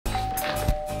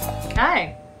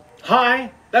Hi.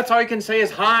 Hi? That's all you can say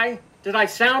is hi? Did I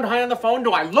sound high on the phone?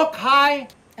 Do I look high?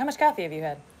 How much coffee have you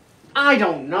had? I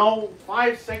don't know.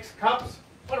 5, 6 cups?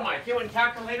 What am I, a human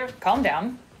calculator? Calm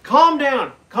down. Calm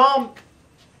down. Calm.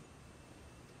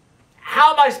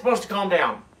 How am I supposed to calm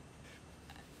down?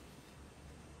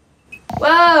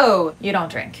 Whoa! You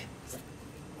don't drink.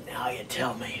 Now you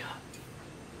tell me.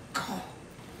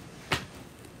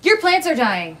 Your plants are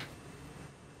dying.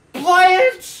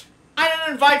 Plants? I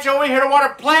didn't invite you over here to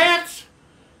water plants.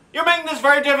 You're making this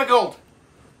very difficult.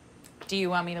 Do you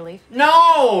want me to leave?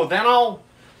 No, then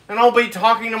I'll be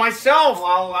talking to myself.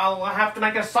 I'll have to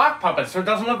make a sock puppet so it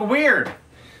doesn't look weird.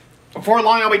 Before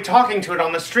long, I'll be talking to it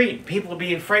on the street. People will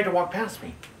be afraid to walk past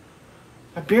me.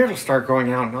 My beard will start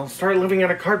growing out, and I'll start living in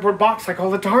a cardboard box like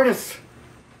all the TARDIS.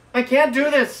 I can't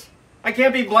do this. I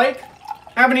can't be Blake.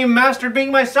 I haven't even mastered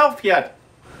being myself yet.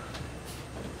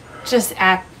 Just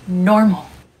act normal.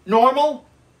 Normal?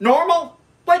 Normal?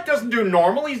 Blake doesn't do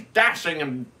normal. He's dashing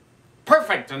and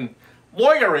perfect and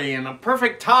lawyery and a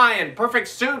perfect tie and perfect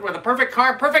suit with a perfect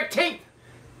car, perfect teeth.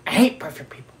 I hate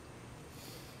perfect people.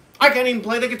 I can't even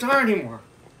play the guitar anymore.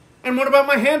 And what about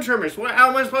my hand trimmers? How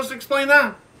am I supposed to explain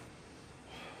that?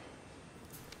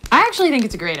 I actually think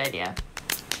it's a great idea.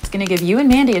 It's gonna give you and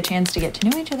Mandy a chance to get to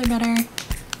know each other better.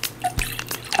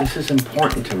 This is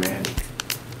important to Mandy.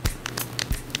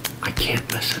 I can't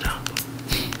mess it up.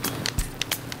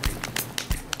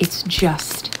 It's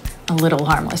just a little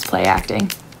harmless play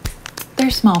acting. They're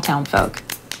small town folk.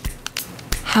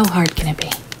 How hard can it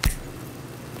be?